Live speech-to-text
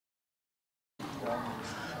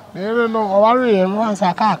No, no, worry, once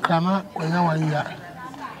I can't cram when you are here.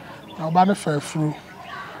 No, banner fair through.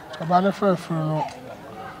 A banner fair through.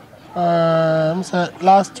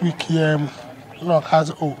 Last week, no, has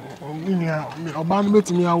a band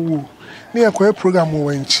met me a woo. Near a quick program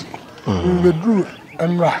went. We drew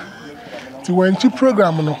and ra. To when you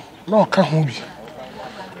program, no, can't be.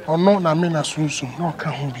 Or no, I mean, as soon, no,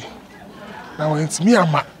 can't be. Now it's me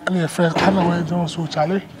and my friend, I know I don't so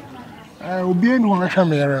Charlie. I will be anyone I can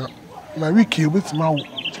marry. My wiki with my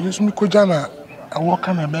Miss Mikojana, I walk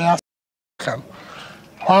on a bear.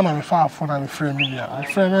 One of my far from my friend, my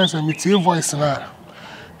friend has a material voice now,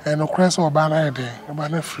 and no crest or banner day,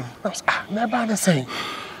 about a friend. Never the same.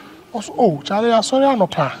 Oh, Charlie, I saw you no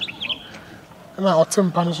pa. And I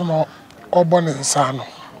autumn panel or bonnet son.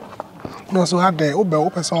 No, so had the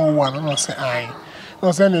open some one, and I say, I.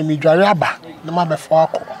 No, sending me Jaraba, the mother for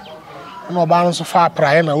no balance of far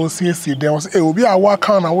prior, and I will see there was it will be a walk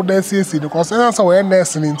on. I would then see because that's how we're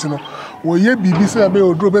listening to know. Will you be busy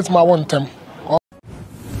about drop it my one time?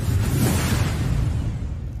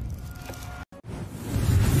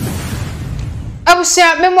 I will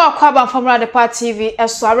share memoir kwaba from Radio TV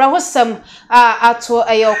so arahosam ato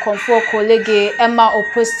Okomfo Kolege Emma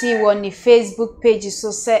oposti won ni Facebook page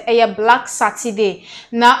so say Black Saturday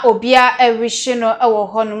na obia ewishi no ewo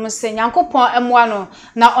honum se Nyankopon emwa no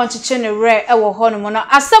na oncheche ne re ewo honum no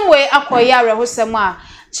asemwe akoya arahosam a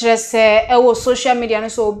Trese ewo social media no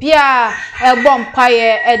so bia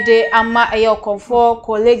ebompaye ede ama Okomfo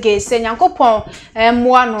Kolege se Nyankopon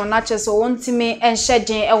emwa no na chese wontimi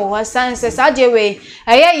enhyeden ewo hasan se sadewe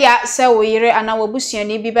ya se wo yire ana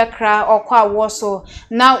wabusuani bi bekra okwa awo so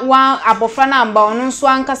na wan abofra na amba ono nso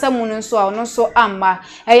ankasa mu nso a ono nso amba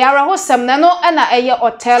yara hosem na no na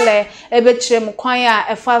Otele ebekire mu kwan a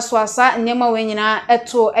efa so asa nyema wenyina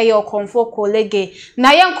eto Okomfo Kolege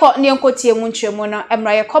na yenko tie mu ntwemu no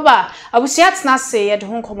emra Koba abusua tena se ye de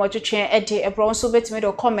ho nkomotwetwe e de ebro nso betime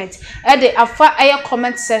do comment e de afa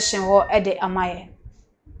comment section ho e de amaye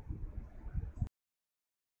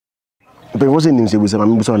but what's in him say was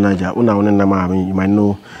I'm so Niger una na ma you might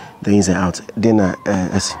know the ins and out then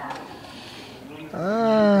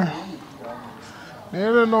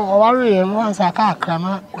no worry once I can't cram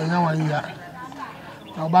when you are here.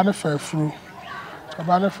 No banner fair through. A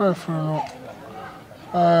banner fair through no.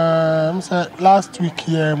 Last week,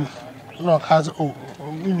 no, has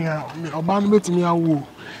a band met me a woo.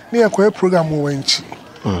 Near a quick program went.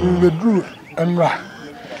 We drew and ra.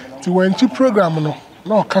 To when you program,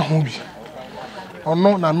 no, can't be. Or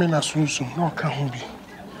no, I mean, as soon, no, can't be.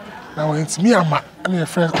 Now it's me and my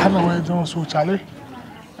friend, I know I don't so Charlie.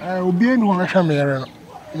 I will be anyone I can marry.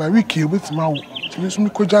 My wiki with my Miss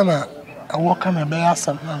Mikojana, I walk on a bear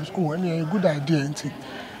sometimes. Oh, any a good idea, ain't it?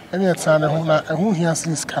 Any time who here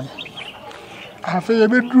since come. I have a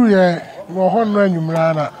bit drew here, no honor and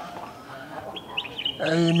Umrana.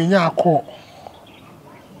 A minya call.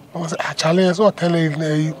 I was actually so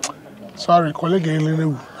Otele. Sorry, colleague,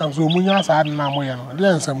 I'm so munyas I hadn't know.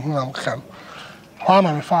 Then some whom I'm come. One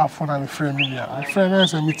of my far from my friend, my friend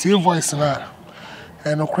has a material voice now,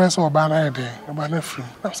 and no crest or banner day, about a friend.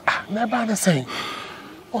 Never the same.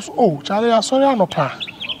 Oh, Charlie, I saw you no pa.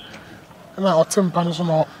 And I autumn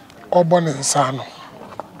panel or bonnet son.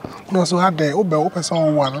 No, so had the open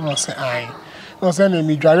some one, and I say, I. No, sending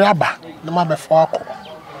me Jaraba, the mother for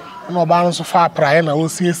no balance of far prior, and I will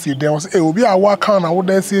see there was it will be a walk on. I would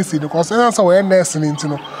then see because that's how we're listening to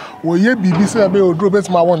know. Will you be busy about drop it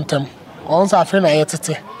my one time? Once I feel like it,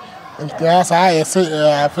 and there's I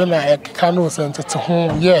say, I feel like a canoe sent to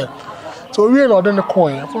home, yeah. So we're not in the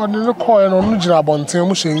coin, for the coin on Nujra Bonte,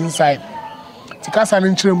 machine inside. To cast an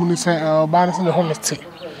inch, when you say, balance in the honesty.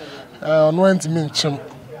 No one to mention.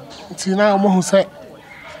 See now, who said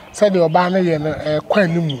your banner and quite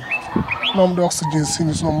new. No oxygen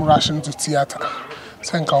scenes, no ration to theatre.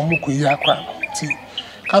 Sanka Muku Yakra. Tea.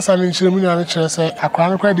 Cast an inch, when you say, a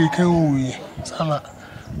crown credit can we. Sana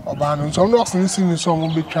Obanus, so no oxygen some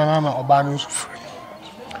will be Canana or Banus free.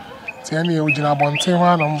 See any original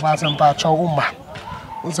Bontewan on Bass and Patch or Uma.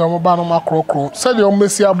 So Mobano Macro, said your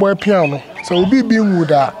Messia boy piano. So we'll be being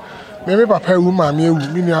wood. Maybe Papa Uma, me,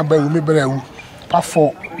 Minia Bell, me better.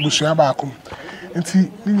 Pafo, Bushia Bacum. And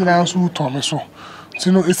see, you answer Thomas. So,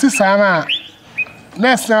 you know, it's this Anna.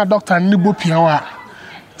 Next now, Doctor Nibu Piawa.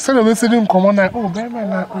 Send a message in common. Oh, Batman,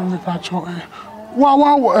 not patch.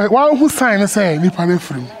 Wow, who signed a say, Nippon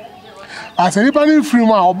free. I said, Nippon free,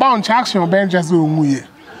 or bound action, benches, we.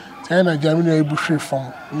 Then a German bush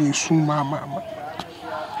from me soon, mamma.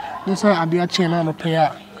 You say, I dear chain on a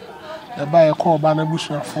pair. I buy a call banner bush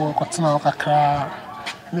for Cotina Cacra.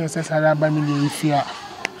 Yes, I buy me fear.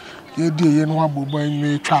 ye di ye no abobo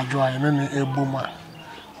anwe twa adwo aye ne eboma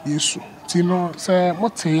yesu ti no se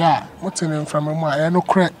mote ya mote ne mframa mu aye no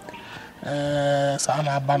kre sa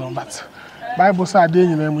na aba no but bible say ade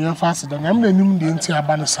nyina mu ye fast da na nim de nti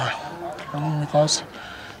aba no sa because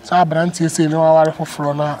sa branti say no aware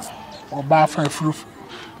foforo na oba fa furu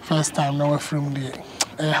first time na we from the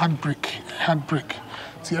heartbreak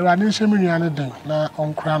ti erade nhemi nuane den na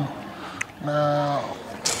onkra no na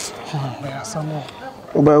ya samo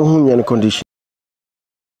oba hu nyane condition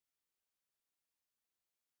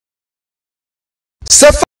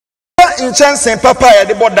in chance papa ya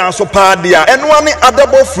de bodan so pa dia eno ane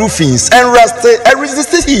adable roofings and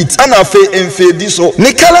resist heat and afa enfedi so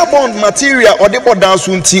nickel bond material or de bodan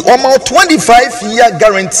so nti o ma 25-year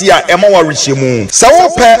guarantee a ema wa rehemu sa wo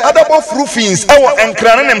pe adable roofings e wo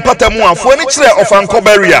enkrane ne mpatamu afo ni kire of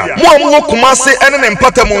ankobaria mo amwo kumase ene ne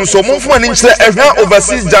mpatamu nso mo mfo ani kire ehwa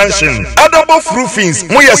overseas junction adable roofings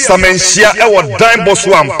mo ye samenhia e wo dan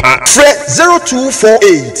boso ampa fre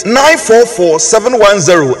 0248 944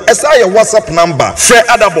 710 your WhatsApp number Fred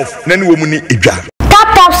Adabof nani wo muni edwa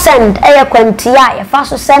tap send kwantia ya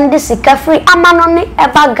faso send sika free amanoni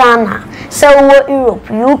eva Ghana se wo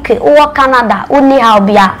Europe UK wo Canada uni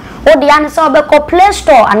haubia wo di an se obeko Play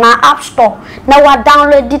Store ana App Store na wa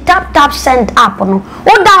download the tap send app no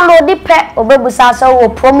wo download the pe obebusa se wo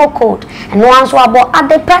promo code and once wa bo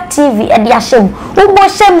Adepa TV e dia shem wo bo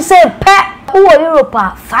shem se pe wo Europe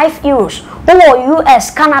 €5 who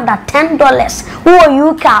US Canada $10 who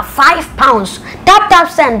UK £5 tap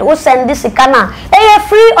send who send this kana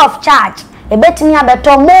free of charge e betimi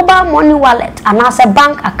abeto mobile money wallet and as a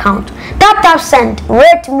bank account tap send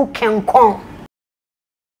rate mu kenkon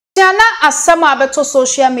Tiana asama abeto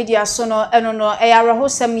social media so no eno no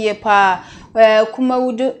eyarehosem ye pa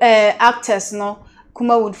Kumawudu actors no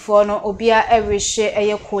Kumawud for no obia erishe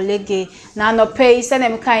eye kolege na no pay se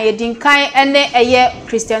nem kan ye dinkan ene eye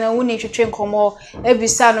Christiano wuni twetwe nkomo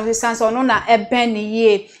ebisa no hisanso no na eben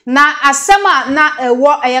ye na asema na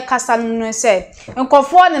ewo eye kasa no se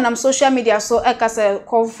nkofo ne nam social media so ekasa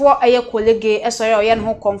konfo eye kolege esoye oye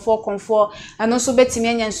no konfo eno so betimi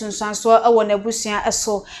anya nsunsanso ewo na abusua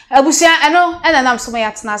eso abusua eno ena nam so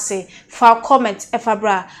ya tenase fa comment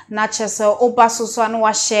efabra na chese obaso so anu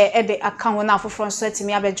wa share e de account na afofro so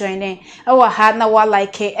etimi abe join e wa ha na wa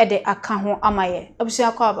like e de account ho amaye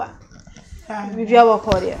abusua kwa ba bibia wa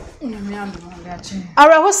kodia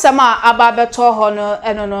arahosama aba beto ho no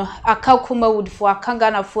eno no akakuma wudfo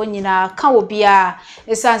akanga na fo nyina ka obia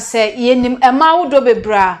esanse yenim ema wodo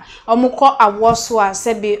bebra omukọ awoso a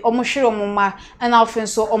sebe omuhwere omuma na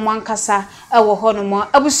ofenso omankasa ewo ho no mo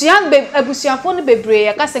abusuafo no bebre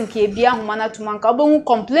yakasenke ebia homa na tumanka obehu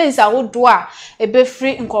complaints ahodo a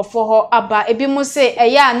ebefri nkofo ho aba ebi mu se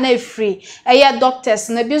eya na efri eya doctors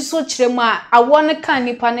na bi so kiremu a awo ne kan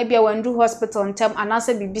nipa na bia wandu hospital ntem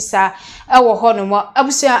anase bibisa ewo ho no mo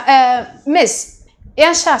abusua miss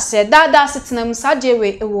ya sha se dada sitinam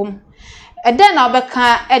sajewe ewom eden na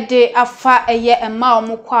obeka ede afa eye ema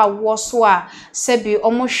omukọ awo so a sebi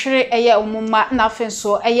omuhwere eye omuma na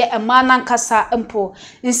afenso eye ema nankasa mpo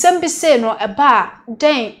nsem bi se no eba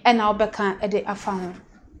den na obeka ede afa ho.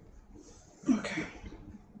 Okay,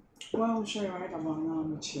 well, sure you're right about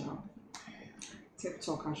now,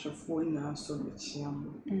 TikTok and your phone now, so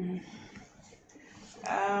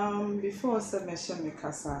before submission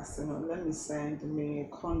let me send my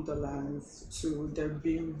condolence to the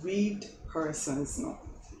bereaved persons. No,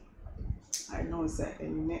 I know that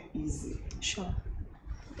it's not easy. Sure.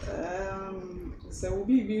 So we'll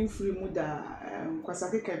be being free muda. Because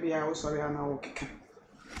I can be out sorry and I'll kick.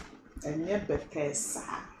 And yet, Bethesda.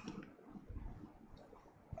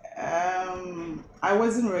 I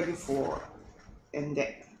wasn't ready for and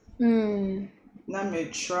that. Now me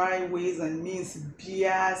try ways and means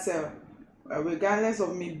so regardless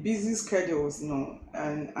of me busy schedules no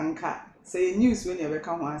and anka say news when you ever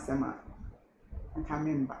come once a month and come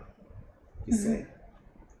in back. You say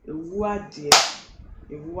a word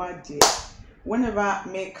dear whenever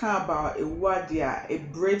me come about a word dear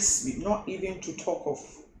it breaks me not even to talk of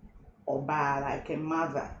or bad like a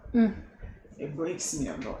mother. It breaks me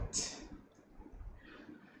a lot.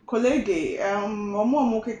 Kolege,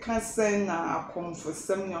 omo keka sen na Okomfo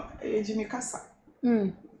semnyo ejimi kasa.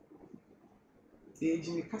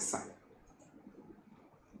 Ejimi kasa.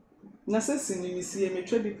 Na sesi ni misi me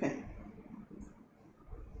twa bi pen.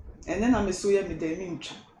 Ene na me so ye me da mi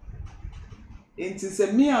ntwa. Enti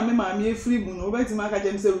se me a me ma me free mu no obeti ma ka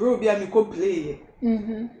jem se ro bi a me ko play ye.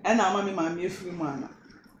 Ena ama me ma me free mu ana.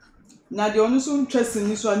 Na de onu so ntwa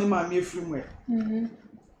sini so ani ma me free mu e.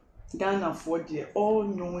 Ghana for the all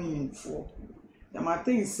knowing for my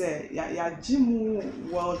thing say ya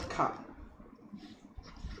Jimu World Cup.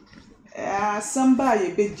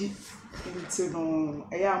 Somebody beji into no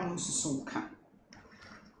Ayamusunka.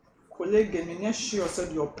 Kolege, me sure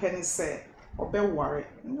said your penny say or be worried.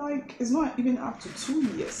 Like it's not even up to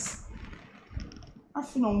 2 years. I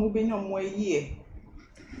feel no moving on 1 year.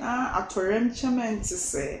 Now a torrent chairman to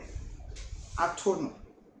say atono.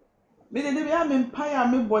 Me de be am empire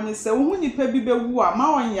me boni say wo nipa bi be wu a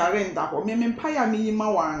ma won yare nda ho me empire me yi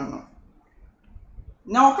ma wan no.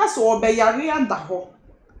 Na o ka so o be yare anda ho.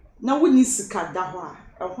 Na woni sika da ho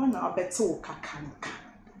a ho na obete wo kakanka.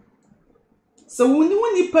 So woni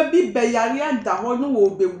nipa bi be yare anda ho no wo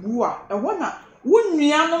be wu a ho na wo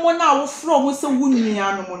nuanom na wo fro mo se wo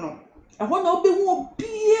nuanom no. Ho na obe wu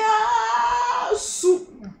bia su.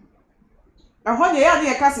 Ho na ya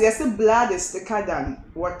de ka se yes blood is thicker than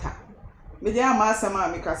water. Me dey am asama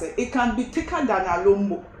make say it can be thicker than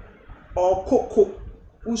alombo or cocoa.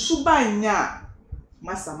 Usuba nya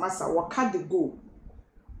masa waka de go.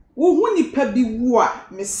 Wo hu nipa bi wu a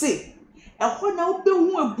me se ehọ na obe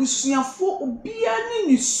hu abusuafo obia ne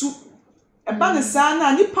nisu. Eba ne sa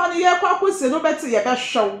na nipa ne ye kwa akose no bete ye be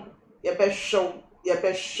hwew.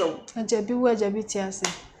 Ajabi wu ajabi ti ase.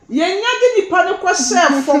 Ye nya de nipa ne kwa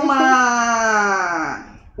share foma.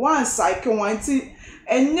 One cycle one ti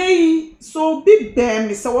enei so bi bem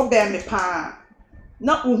me se wo bem me pa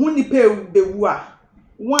na ohu nipa bewu a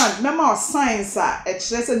one mema science a e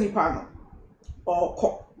kire se nipa no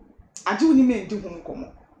okọ ade woni me ndi hu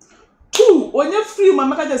nkomo two onye free ma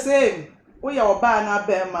maka just say wo ya oba na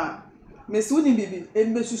bem a me se woni bibi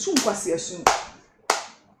embesusu nkwase asu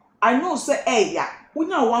I know say eya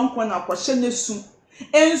wonya wankọ na kwahye nesu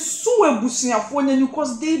ensu ebusuafo nyani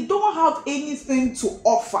because they don't have anything to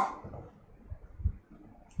offer.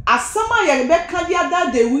 Asama ya rebeka dia da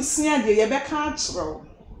de wusia de ye beka akiro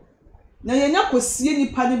na ye nya kosie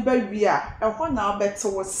nipa ne ba wi a ehọ na obete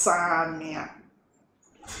wo saamia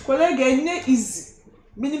kolege ne easy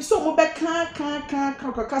minim so mo beka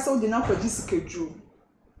kan so de na kwaji sikadru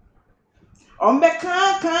on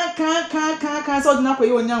beka kan so de na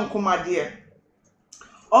kwayi onya nkomade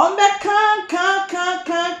on beka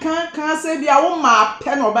kan se bia wo ma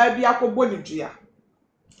pe no ba bia kobo ni dua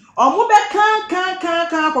omu be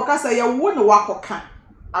kan kokasa ye wo ne wakoka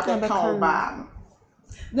abeka oba no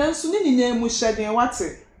nanso ni nyina mu hyeden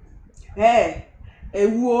wate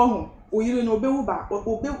ewu ohu oyire no obewu ba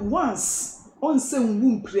obe once on se nwu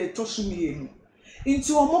mpre toshimienu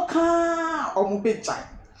nti omu bejai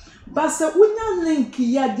ba se unya link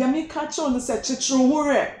ya diamika cho no se chichiro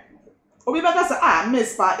hore obi beka say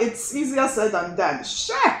miss pa it's easier said than done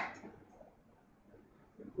sure.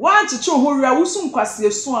 Wan chicho hori wusu nkwase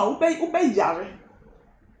esu a ube yare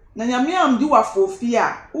na nyame am di wafofi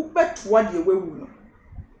a ube toa de wewu no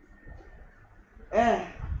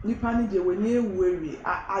nipa ni de wani ewu ewi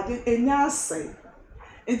ade enya asai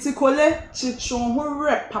enti kole chicho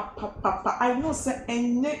hori papa I know say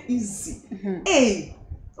enne easy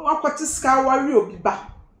wakwati ska wari obiba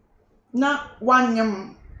na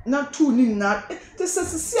wanyam na tu ni na te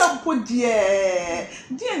sesi ampo die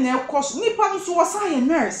na ekos nipa no so wasa ye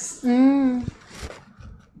nurse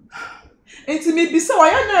enti me bisa wa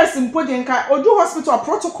ye nurse mpo de nka odu hospital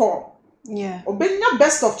protocol obenya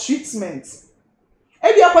best of treatment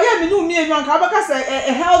ebi akoya me no mi enwan ka baka say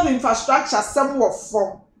a health infrastructure somewhere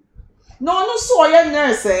from no so ye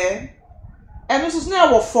nurse eno so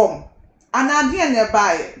na wo form anade na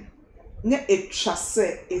bae na etwa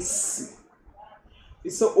se esi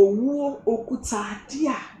so owu okuta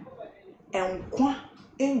dia enkwa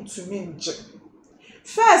entumi nje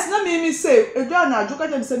first na me say edwa na ajoka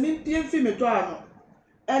dem say me pie mfi me do ano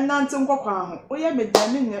enante nkokwa ho oye me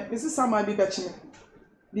dani ne me sisama bi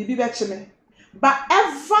bechime but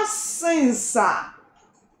ever since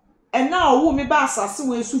and now wo me ba asase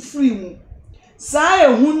we su free mu sa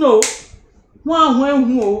ehu no ho ahu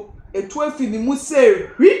ehu o etu afi ni mu say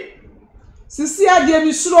hwi sisi ade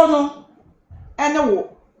mi suro no ene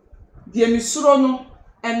wo de mi suro no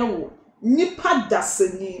ene wo nipa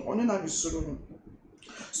dasani ono na mi suro no.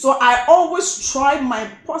 So I always try my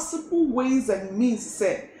possible ways and means to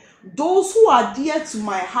say those who are dear to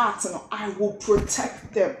my heart, I will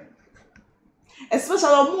protect them. Especially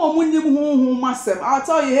I'll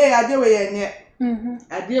tell you, hey, I deal with you.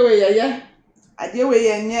 I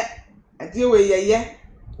deal with you.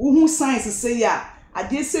 Who signs to say, yeah, I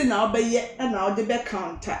did say now, but yet, and now the back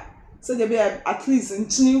counter. So they be at least in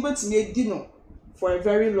Chinese to me dinner for a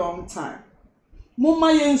very long time.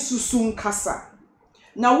 Mama yen susun kasa.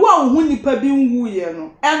 Na wa hu nipa bi nwu ye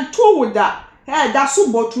no ento woda da so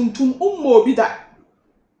botuntum ummo bi da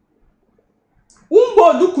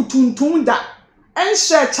umbo du kutuntum da and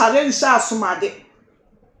share challenge share asomade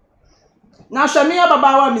na hwe me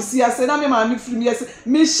ababawa me si ase na me ma me free me ase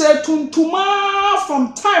me share tuntuma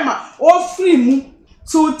from time o free mu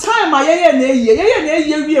so time ayeye na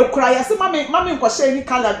eye wie kura ya se ma me nko share ni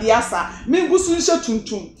kala biasa me ngusu nhye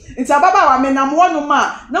tuntum nti ababawa me nam wono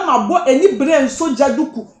ma na mabo eni brain so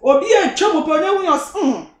jaduku obi etwa mo pe onye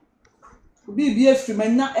hu obi bi efiri me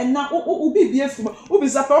na obi bi efiri obi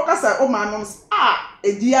za pe okasa o ma no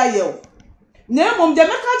edi ayew na mom de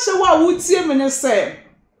meka che wa wutie me ne se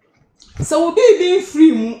obi bi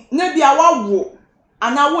free mu na bia wawo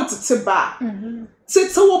ana wo tete ba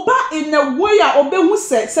tete wo ba in a way a obehu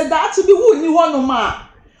se that to be hu ni hono ma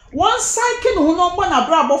one cycle no no mbo na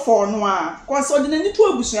brabo for no a cause odi nani to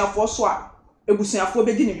abusuafo so a ebusuafo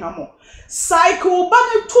be di ni hwamo cycle ba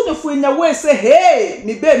ne to ne fo in a way say hey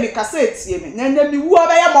me be me cassette me na mi wu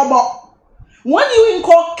obeya bobo when you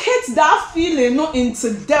inculcate that feeling no into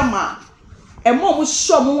them mom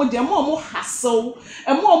show mo de mom hustle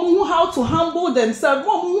mom how to humble themselves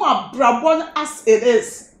mom abrabon as it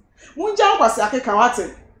is munjan kwase akeka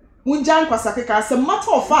wate munjan kwase akeka as a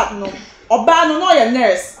matter of fact no oba no ye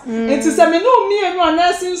nurse enti se me no mi enu a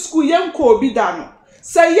nursing school yen ko obi da no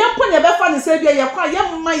se ye po ne be fa ne se bia ye kwa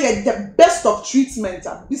ye ma ye the best of treatment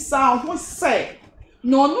bisa ho se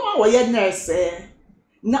no a wo ye nurse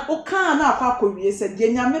na oka na akwa kowie se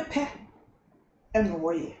de nyame pe eno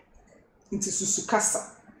wo ye nti susu kasa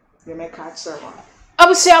ye meka achewa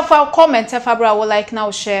Abusia for comment Fabra will like now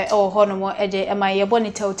share or honomo eje am I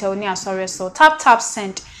boni tell ni asore so tap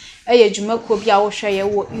send eye dwumako bia wo hwe ye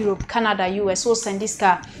wo Europe Canada US wo send this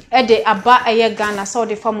car ede aba eye Ghana so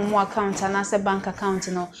de form mo account and as bank account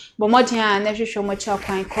no but modern na hwehwe mo cha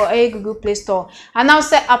kwan ko Google Play Store and now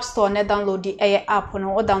say App Store na download the app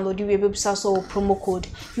no or download the web so promo code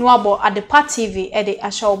no abo Adepa TV ede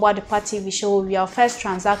asha obo Adepa TV show we our first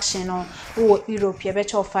transaction no wo Europe ye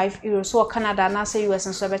becho €5 so Canada na say US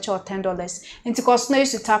so becho $10 into cost no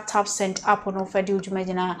use to tap send app no for the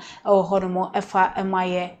ujumagina or honomo efa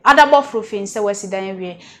emaye adabo frufin se wesidan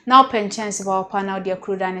wie now pen chance ba opa now the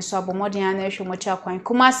crew dan so abomodian na ehwe mocha kwan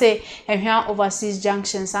kuma se ehwa overseas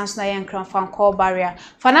junction sans na yen kran fan call barrier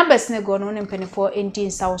fa numbers ne go no mpenifo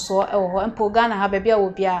endin south so ewo ho empo Ghana ha bebia wo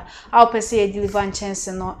bia a opese e deliver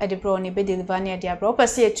chance no e de bro ne be deliver ne de abro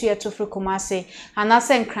opese etu ye to free kuma se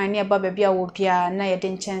anase nkran ne ba bebia wo bia na ye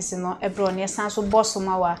den chance no e bro ne sans so boss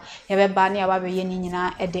ma wa ye be ba ne aba be ye ni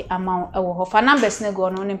nyina e de amount ewo ho fa numbers ne go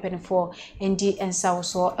no mpenifo endi ensa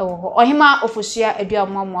so ohima ofusua adua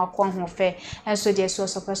mammo akwa ho fe enso de so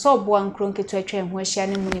so bo ankronke to atwa ho ahia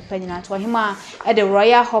ne muni panyina to ohima at the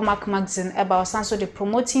Royal Hallmark magazine about sanso the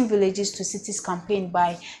promoting villages to cities campaign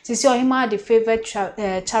by sisi ohima the favorite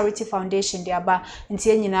charity foundation de aba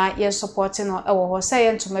ntie nyina ye supporting no ewo ho say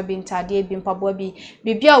entoma bi ntade bi mpabo bi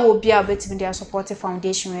bibia wo bia betimi de support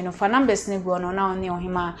foundation we no for numbers ne go no na oni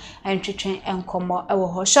ohima entwetwen enkomo ewo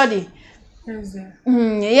ho shodi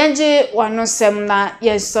yenje wano sem na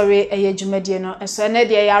sorry eye dwumadie no eso na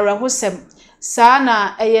de ya arahosem saa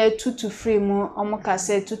na eye tutu free mu omoka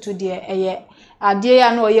se tutu de eye ade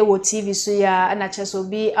ya na oye wo TV so ya na cheso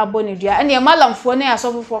bi abonidua ene malamfo ne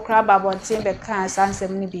asofofo kra babontin be kan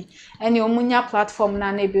sansem ni bi ene omunya platform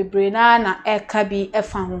na na bebre na eka bi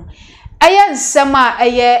efa ho eye nsema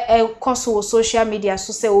eye koso social media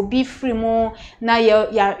so se obi free mu na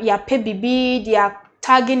ya pe bibi dia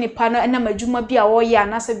tagi ni pano ena majuma bi a wo ya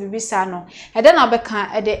na se bibisa no ede na beka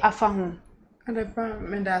ede afa ho Adepa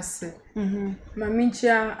medase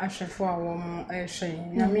maminchia ahwefo a wo mo ehwe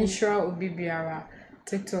na minhwa obi biara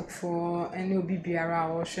TikTok for ene obi biara a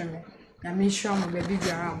wo hwe me na minhwa mo be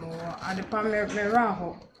biara mo adepa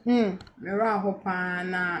mera ho pa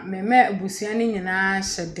na meme abusua ni nyina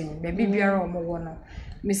hyeden be biara wo mo wo no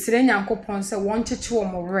mesire nyankopon se won cheche wo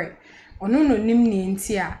mo wre ono no nim ne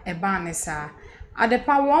enti a eba ne saa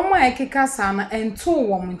adepa wo mo ekeka saa na ento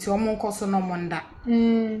wo mo nti wo mo nkoso no mo nda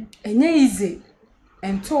enye ize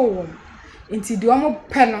ento wo nti di wo mo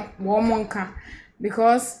pe no wo mo nka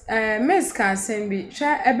because miss can sembi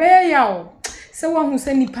hwe ebeye yawo se wo hu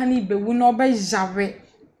se nipa ni bewu no be jave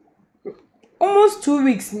almost 2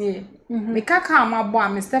 weeks ni me kaka amabo a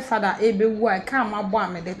Mr. Father ebewu a ka amabo a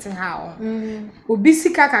me dete ha o obi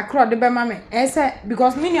sika kakro de be ma me ese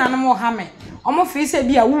because me nuanom mo ha me omo fi se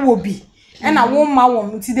bi a wo bi e na wo ma wo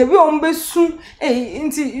nti de bi o mbe su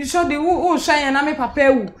nti so de wo hwan na me papa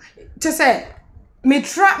ewu che se me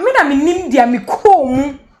tra me na me nim dia me ko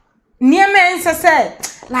mu nieme nse se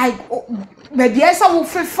like baby esa wo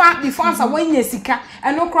fefa before answer when ye sika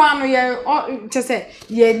eno kra no ye che se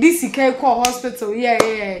ye di sika ko hospital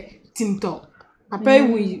ye timto papa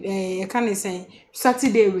ewu ye kan say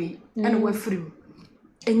Saturday we eno we free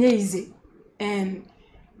enye easy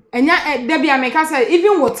and Debbie America say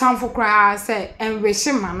even what time for cry say and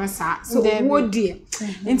reshima no sa so wo dear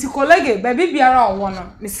into colleague baby biara o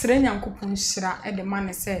wono mesre nyankopon hira e de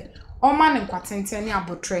man say o man nkwatente ne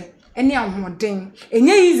abotre ene ahoden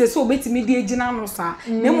enye yize so obetimi de agina no sa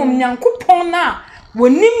na mom nyankopon na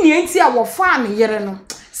wonim ne enti a wo fa ne yere no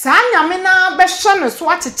sa nyame na be hwe ne so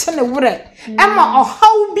acheche ne wure ema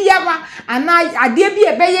ohaw biaba ana ade bi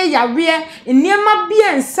ebeye yawe eniema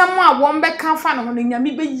bia nsam a wo mbe ka fa ne ho no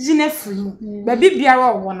nyame be gina firi ba bibiara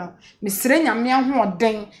owo no mesre nyame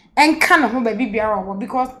ahoden enka ne ho ba bibiara owo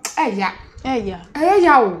because eya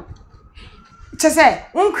o chese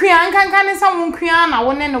unkua nkanka ne sa unkua na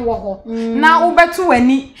wo ne ne wo ho na wo beto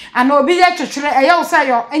wani ana obi ye twetwere eya wo say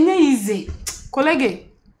yo enye easy colleague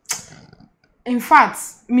in fact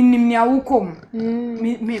minimnia wukom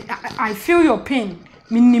I feel your pain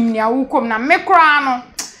minimnia wukom na mekra no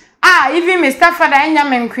even Mr. Father enya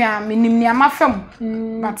menkua minimnia mafam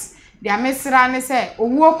but dia mesra ne say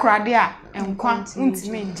owu krade a enkwa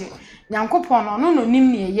ntime nje nyankopon no no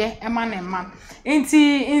nim ne ye ema na ema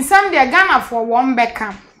enti insam de Ghana for one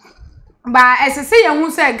beka ba esese ye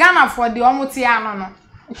hu say Ghana for de omote ano no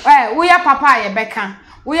wo ya papa ye beka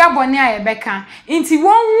wo ya boni a ye beka enti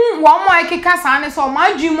wo mo ekeka sa ne so ma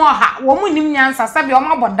adwumo ha wo mu nim nyansa sabe o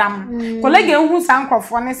ma bodam colleague hu sa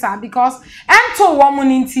nkrofo ne sa because ento wo mu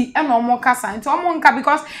nti e no mo kasa enti o mo nka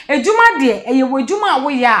because ejuma de eye wo ejuma wo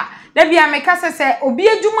ya da bia meka se obi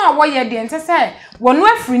ejuma wo ye de ente se wono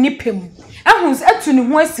afri ni pem ehun etu ni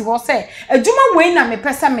ho asi ho se ejuma we na me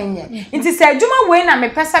pesa menye nti se ejuma we na me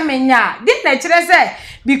pesa menya dit na kire se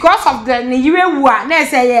because of the ne yire wu a na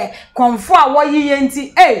se ye konfo a wo yiye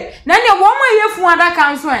nti na ne wo ma yefu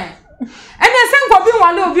adaka nso ene se nkobi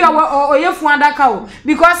wale obi o yefu adaka o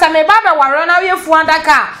because me baba waro na yefu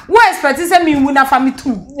adaka wo expect se me wu na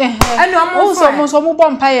famitu ene o so mo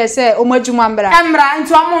bom paye se o majuma mbra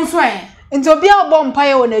nti o mo nso nti obi a bom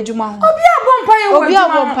paye wo na adwuma ho obi a bom paye wo obi a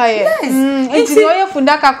bom paye nti no yefu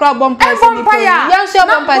ndaka kra bom paye se ni ya hye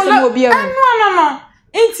bom paye se obi a no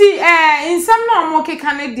nti insam na mo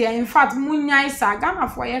keka ne dia in fact munyai sa Ghana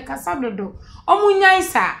for ye kasa dodo o munyai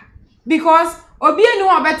sa because obi eni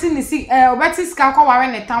wo obeti ni si obeti ska kwa ware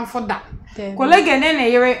ne tamfo da colleague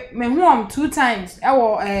ne yere me hu 2 times e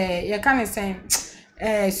wo ye kan say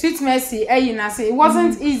sweet mercy na say it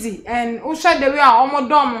wasn't easy and o sha the way a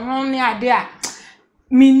omodom ho ne ade a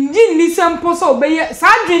minji ni sampo so obeye sa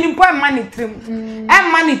adwini mpo e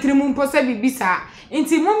mani trim mpo se bibisa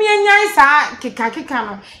nti mumye nyan sa keka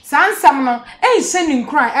no sa nsam no hye ni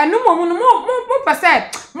nkran enu mo pese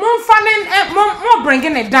mo fanen mo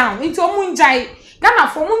bringing it down nti o mu njai Ghana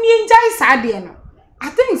for mumye njai sa de no I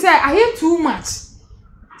think say I hear too much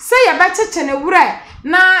say ya ba cheche ne wure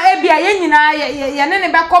na ebia ye nyina ye ne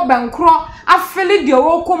be ko bankro afele de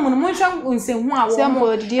wo ko mu no nhwa nsenhu a wo se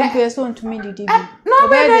mo didi mpo so ntumi didi no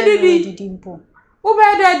be didi mpo wo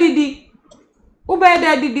be didi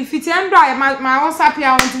ubeda didi fiti andra my WhatsApp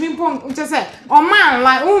ya ntimi mpo nche se o man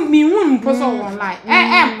like mi hu mpo so online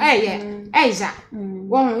ja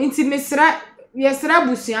wo nti mesra yesra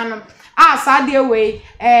busia no sa de we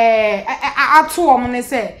ato wo ne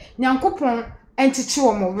se nyankopon enchichi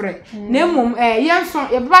wo mo wure na emom yenso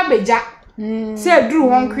ye baba beja se dru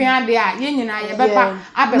won kwan de a ye nyina ye beba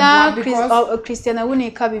abeba because Christiana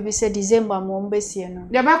woni ka bibi se December mo mbesie no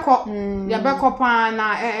ye beko pa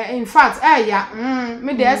na in fact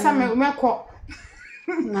me de esa me ko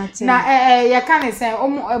na ye kan say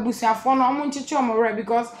abusuafo no omo nchichi omo wure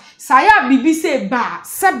because saya bibi se ba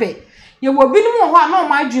sebe ye wo binum ho a na o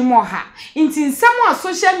ma adwimo ha nti nsem a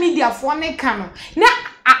social media fo ne ka no na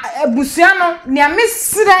abusua no ne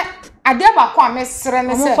amesre ade ba kwa mesre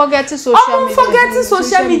ne se forget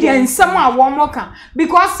social media nsem a wo moka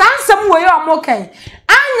because sansem we yo moka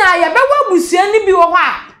anya ye be wa abusua ni bi wo ho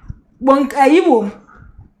a bon ayiwo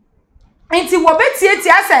nti wo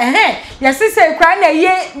betietie ase ye sese kra na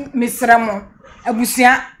ye mesremo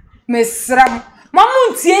abusua mesremo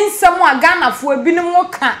mamu ntie nsem a Ghana fo ebinum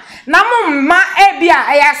ka na mumma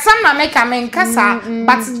ebia eyasam na meka menkasa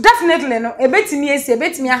but definitely no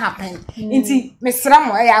ebetimi happen nti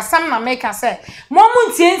mesramo eyasam na meka se mamu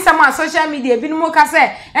ntie nsem a social media ebinum ka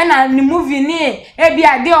se na ni movie ni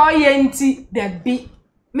ebia de oye nti da bi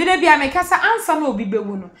me de bia mekasa ansa na obi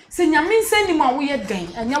bewu no se nyame nsanim a wo ye den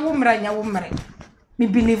anya wo mra me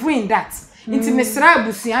believe in that nti mesra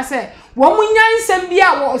abusia se wo munyan nsem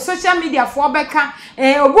bia wo social media fo beka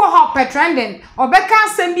obo ho trending obeka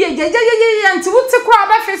nsem bia jejejeje nti wuti kura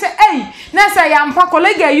ba fe se na se ya mpa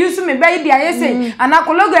colleague yusu me bai dia yese ana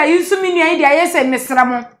colleague yusu mi nua dia yese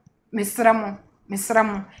mesramo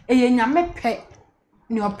nyame pe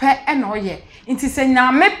ni ope e na oye nti se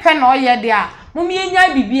nyame pe na oye de a mum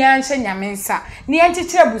yenya bibia nche nyame nsa ne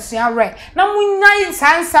yenkyekere busua re na munya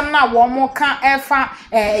sansam na wo mo ka efa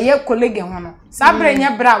ye kolege ho no sabre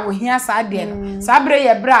nya bra wo hia sa de no sabre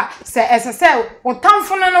ye bra se esese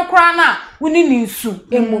otamfo no kra na woni ni nsu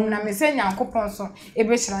emom na me se nyankopon so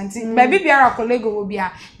ebe hyira nti ba bibiara kolege wo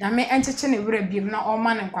bia nyame enkyekye ne wura biem na o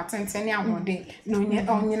ma ne nkwatenten ne ahode no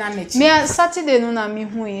onyina na chi me Saturday no na me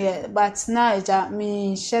hu ye but na eja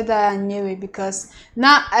me sheda nyewe because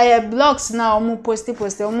na blogs na omu post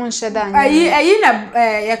omu sheda nyewe ayi na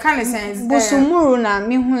ye kan sense busumuru na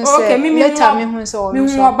me hu se okay later me hu se o me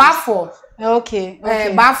hu obafo okay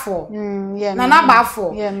bafo yeah na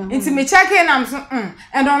bafo nti me check in am so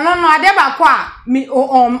and no ade ba kwa me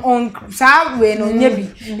on sa we no nya bi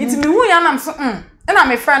nti me hu ya nam so na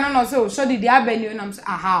me friend no so so did abani nam so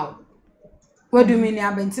how what do you mean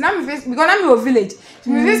abani na me face because na me o village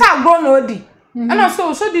me face agro no di and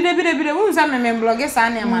also so did be won say me blog sa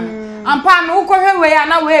na man ampa no ko hwe we ya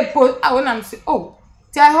na we post nam so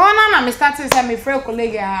ti ho na me start say me friend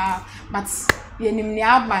colleague but yenim ni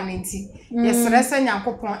abani nti yesrese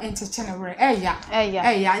nyankopon encheche ne were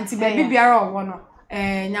eya nti ba bibiara owo no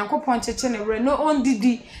nyankopon cheche ne were no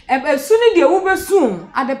ondidi esu ni de wo besu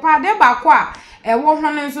adepa de ba kwa wo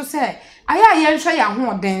ho ne nso se aya ye nhwe ya ho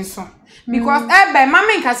oden so because ebe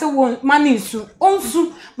mama nka se wo mani nsu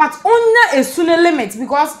onsu but onya esu ne limit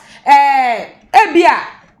because ebia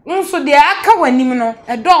nso de aka wanim no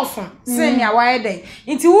edolso se nya waye den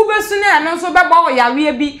nti wo besu ne ano so beba wo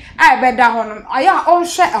yawe bi a ebeda ho no aya o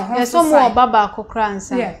hwe ehon so mo baba akokra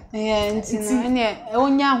nsa nti no ne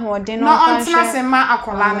onya ho de no kan hwe no se ma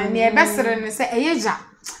akola na ne ebesere ne se eyeja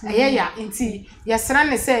eyeya nti yesere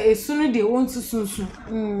ne se esu no de onsusunsu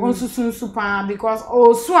pa because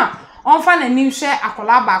osu a onfa na nim hwe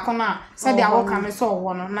akola ba ko na se de awo kan so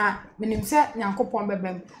wo no na menim se nyankopon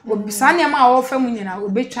bebem obisa ne ma awo fa mu nyina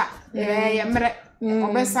obetwa ye mere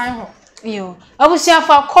obesan ho yo abusia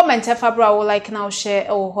fa comment fa bra wo like now share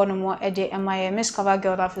e wo hono mo e de my Miss Cover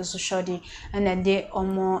Girl that is so shorty and then de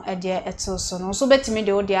omo e de eto so no so betimi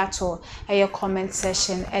de wo de ato e comment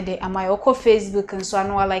section e de my oko Facebook nso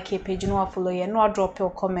anu like page no follow ye no drop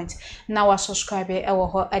your comment na wa subscribe e wo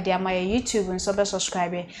ho e de my YouTube nso be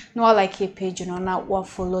subscribe no like page no na wa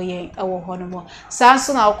follow ye e wo hono mo sa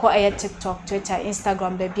so na oko e TikTok Twitter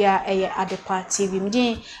Instagram be bia e Adepa TV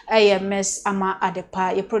mdi e Miss ama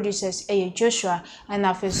Adepa ye producers Joshua and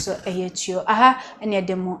after so Tio aha and ya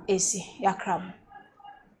demo AC yakram.